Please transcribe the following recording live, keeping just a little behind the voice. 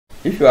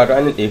If you are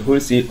running a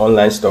wholesale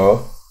online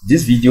store,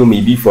 this video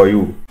may be for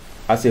you.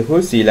 As a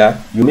wholesaler,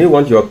 you may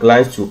want your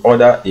clients to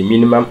order a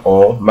minimum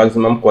or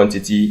maximum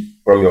quantity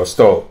from your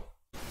store.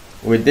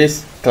 With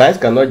this,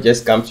 clients cannot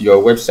just come to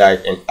your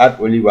website and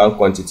add only one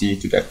quantity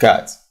to the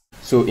cart.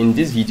 So in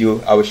this video,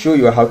 I will show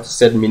you how to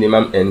set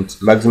minimum and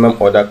maximum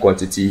order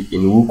quantity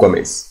in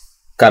WooCommerce.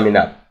 Coming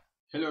up.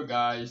 Hello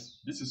guys,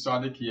 this is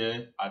Sadiq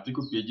here at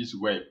Dikupages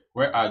Web,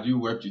 where I do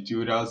web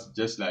tutorials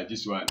just like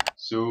this one.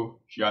 So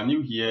if you are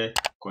new here,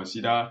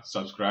 consider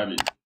subscribing.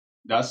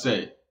 That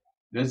said,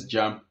 let's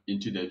jump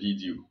into the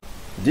video.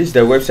 This is the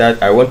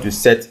website I want to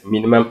set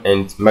minimum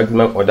and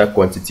maximum order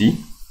quantity.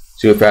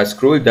 So if I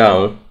scroll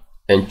down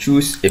and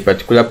choose a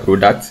particular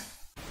product,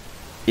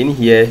 in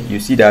here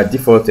you see that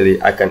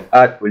defaultly I can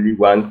add only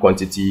one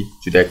quantity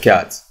to the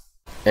cart.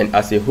 And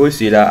as a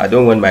wholesaler, I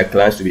don't want my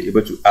clients to be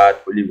able to add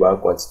only one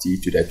quantity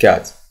to the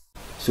cart.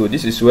 So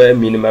this is where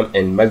minimum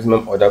and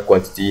maximum order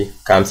quantity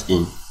comes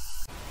in.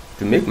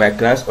 To make my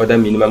clients order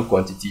minimum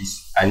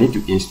quantities, I need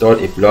to install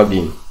a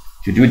plugin.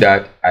 To do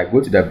that, I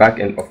go to the back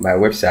end of my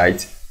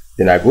website,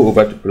 then I go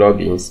over to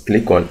plugins,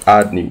 click on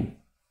add new.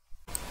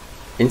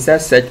 Inside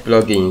search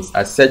plugins,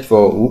 I search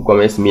for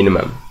WooCommerce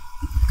minimum.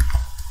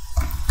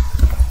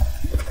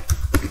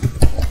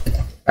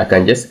 I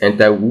can just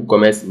enter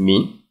WooCommerce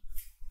min.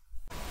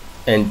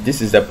 And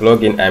this is the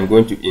plugin I'm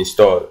going to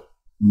install,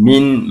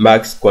 min,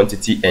 max,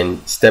 quantity and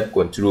step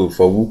control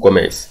for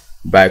WooCommerce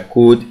by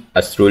Code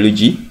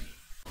Astrology.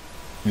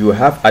 You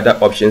have other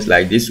options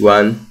like this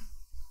one,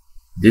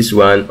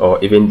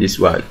 or even this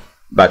one,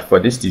 but for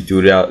this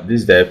tutorial,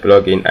 this is the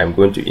plugin I'm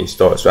going to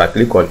install. So I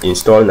click on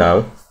install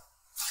now.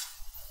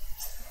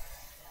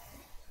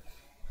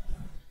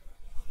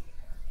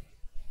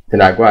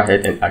 Then I go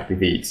ahead and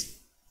activate.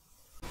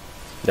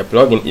 The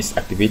plugin is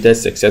activated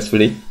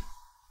successfully.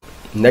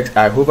 Next,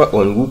 I hover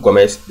on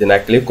WooCommerce, then I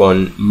click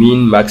on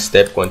min, max,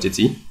 step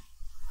quantity.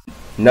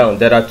 Now,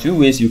 there are two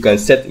ways you can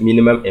set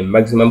minimum and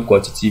maximum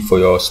quantity for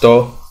your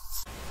store.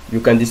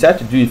 You can decide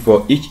to do it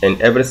for each and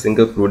every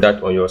single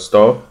product on your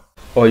store,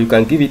 or you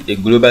can give it a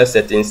global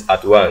settings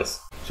at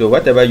once. So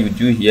whatever you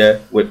do here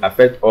will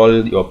affect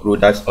all your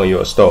products on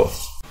your store.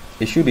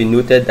 It should be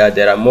noted that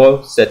there are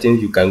more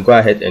settings you can go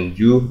ahead and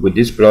do with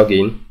this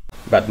plugin,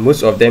 but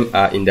most of them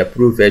are in the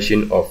pro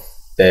version of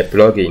the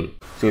plugin.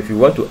 So if you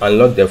want to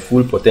unlock the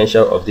full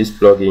potential of this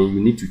plugin,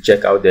 you need to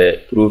check out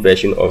the pro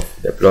version of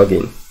the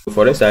plugin.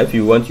 For instance, if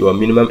you want your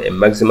minimum and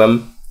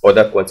maximum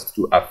order quantity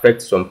to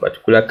affect some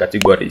particular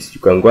categories,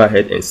 you can go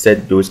ahead and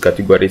set those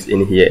categories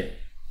in here.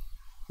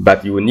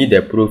 But you will need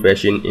the pro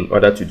version in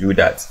order to do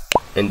that.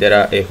 And there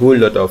are a whole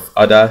lot of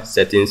other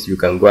settings you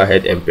can go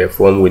ahead and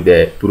perform with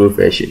the pro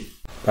version.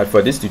 But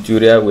for this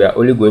tutorial, we are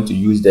only going to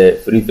use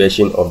the free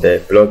version of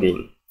the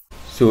plugin.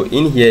 So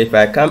in here, if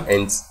I come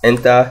and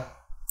enter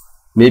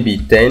maybe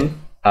 10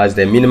 as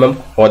the minimum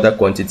order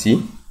quantity,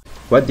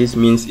 what this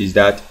means is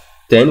that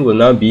 10 will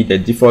now be the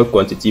default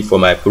quantity for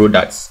my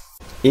products.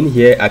 In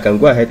here, I can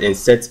go ahead and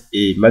set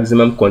a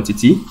maximum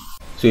quantity.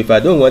 So if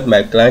I don't want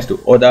my clients to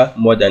order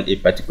more than a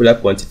particular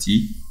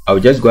quantity, I'll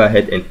just go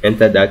ahead and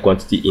enter that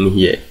quantity in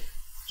here.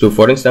 So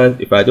for instance,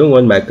 if I don't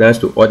want my clients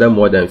to order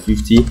more than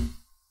 50,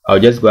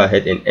 I'll just go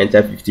ahead and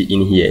enter 50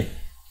 in here.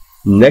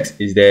 Next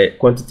is the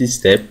quantity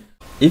step.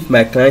 If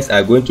my clients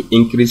are going to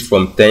increase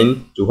from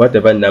 10 to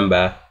whatever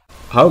number,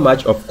 how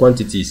much of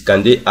quantities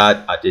can they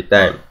add at a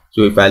time?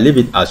 So if I leave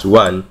it as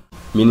 1,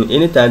 meaning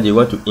anytime they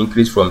want to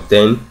increase from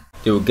 10,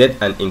 they will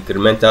get an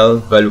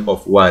incremental value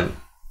of 1.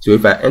 So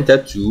if I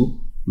enter 2,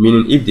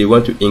 meaning if they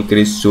want to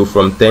increase, so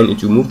from 10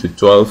 it will move to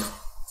 12,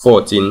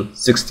 14,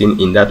 16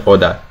 in that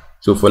order.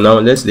 So for now,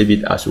 let's leave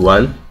it as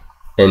 1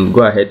 and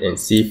go ahead and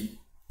save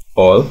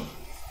all.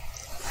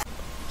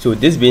 So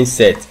this being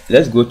said,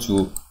 let's go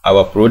to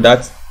our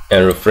product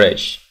and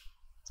refresh.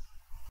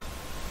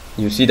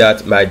 You see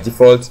that my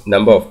default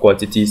number of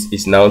quantities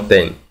is now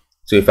 10.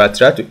 So if I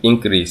try to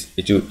increase,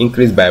 it will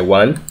increase by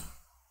 1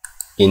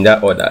 in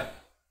that order.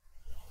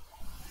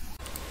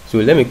 So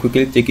let me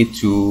quickly take it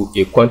to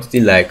a quantity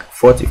like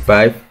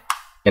 45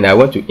 and I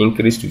want to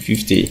increase to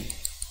 50.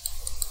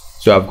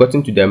 So I've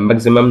gotten to the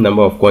maximum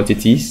number of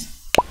quantities.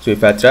 So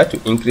if I try to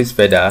increase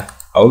further,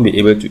 I won't be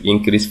able to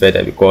increase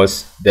further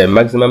because the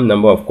maximum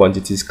number of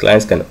quantities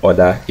clients can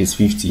order is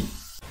 50.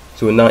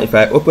 So now if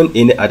I open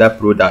any other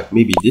product,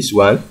 maybe this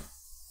one,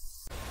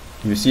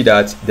 you see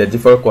that the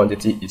default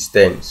quantity is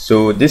 10.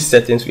 So these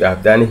settings we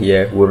have done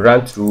here will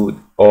run through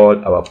all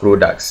our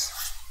products.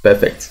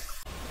 Perfect.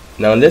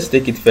 Now let's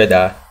take it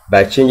further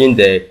by changing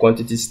the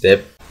quantity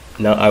step.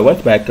 Now I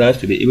want my clients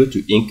to be able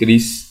to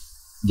increase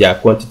their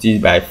quantities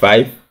by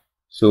 5.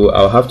 So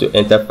I'll have to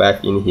enter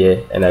 5 in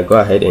here and I go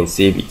ahead and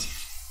save it.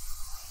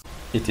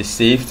 It is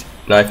saved.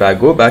 Now if I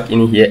go back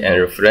in here and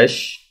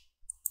refresh,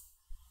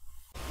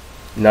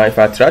 now if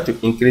I try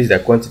to increase the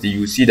quantity,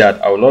 you see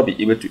that I will not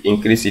be able to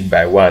increase it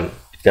by 1.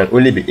 It can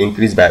only be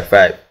increased by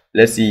 5.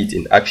 Let's see it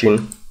in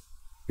action.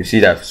 You see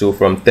that, so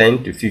from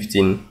 10 to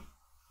 15,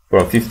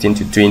 from 15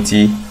 to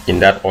 20 in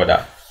that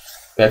order.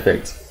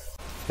 Perfect.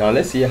 Now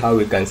let's see how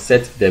we can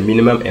set the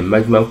minimum and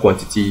maximum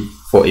quantity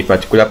for a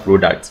particular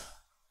product.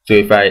 So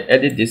if I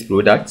edit this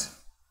product,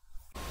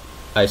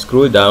 I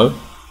scroll down.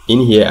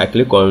 In here I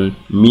click on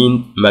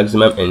mean,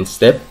 maximum and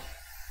step.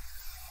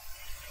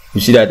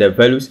 You see that the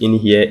values in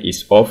here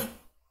is off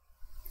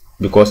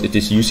because it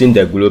is using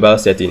the global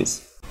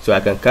settings. So I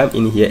can come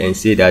in here and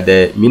say that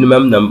the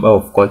minimum number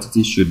of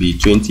quantities should be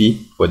 20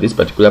 for this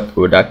particular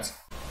product,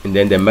 and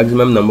then the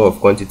maximum number of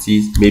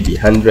quantities may be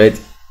 100,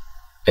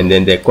 and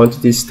then the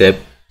quantity step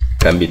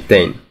can be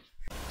 10.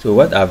 So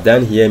what I've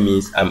done here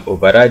means I'm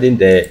overriding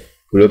the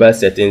global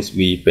settings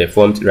we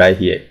performed right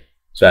here.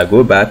 So I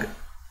go back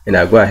and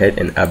I go ahead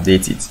and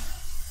update it.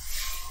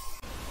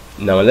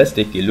 Now let's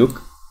take a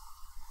look.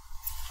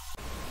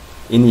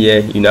 In here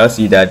you now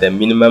see that the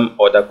minimum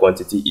order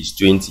quantity is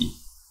 20.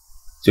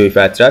 So if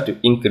I try to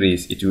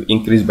increase, it will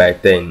increase by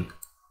 10.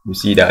 You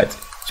see that.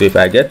 So if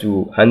I get to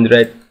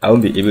 100, I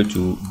won't be able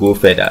to go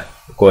further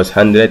because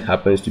 100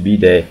 happens to be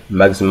the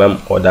maximum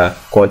order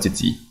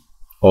quantity.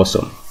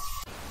 Awesome.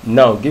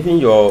 Now, giving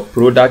your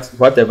product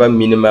whatever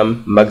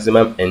minimum,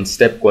 maximum and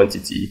step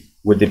quantity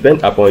will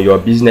depend upon your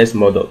business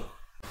model.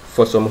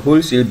 For some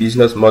wholesale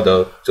business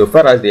model, so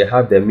far as they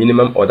have the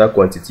minimum order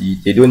quantity,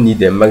 they don't need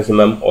the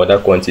maximum order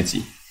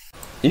quantity.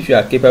 If you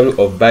are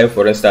capable of buying,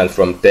 for instance,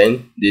 from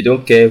 10, they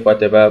don't care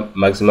whatever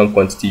maximum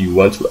quantity you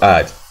want to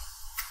add.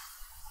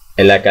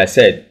 And like I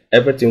said,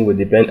 everything will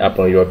depend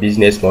upon your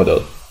business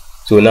model.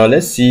 So now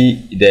let's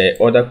see the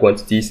order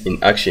quantities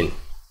in action.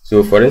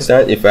 So for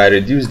instance, if I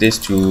reduce this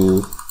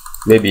to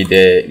maybe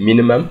the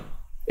minimum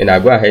and I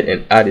go ahead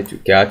and add it to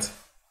cart,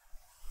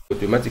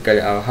 automatically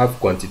I'll have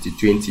quantity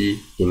 20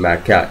 in my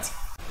cart.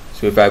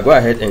 So if I go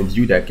ahead and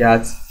view the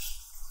cart,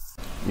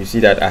 you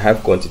see that I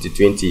have quantity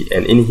 20,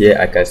 and in here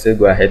I can still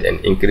go ahead and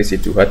increase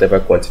it to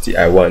whatever quantity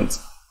I want.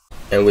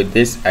 And with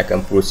this I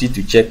can proceed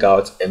to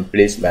checkout and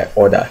place my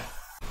order.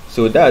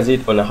 So that's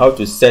it on how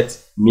to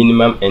set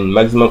minimum and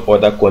maximum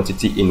order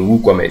quantity in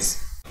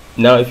WooCommerce.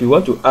 Now if you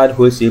want to add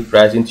wholesale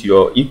pricing to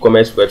your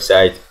e-commerce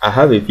website, I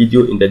have a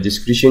video in the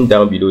description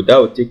down below that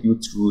will take you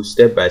through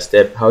step by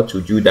step how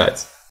to do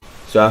that.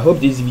 So I hope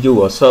this video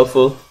was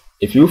helpful.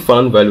 If you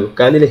found value,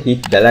 kindly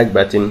hit the like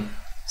button,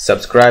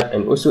 subscribe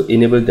and also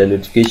enable the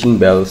notification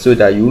bell so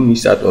that you won't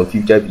miss out on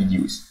future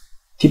videos.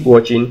 Keep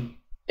watching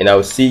and I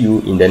will see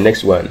you in the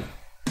next one.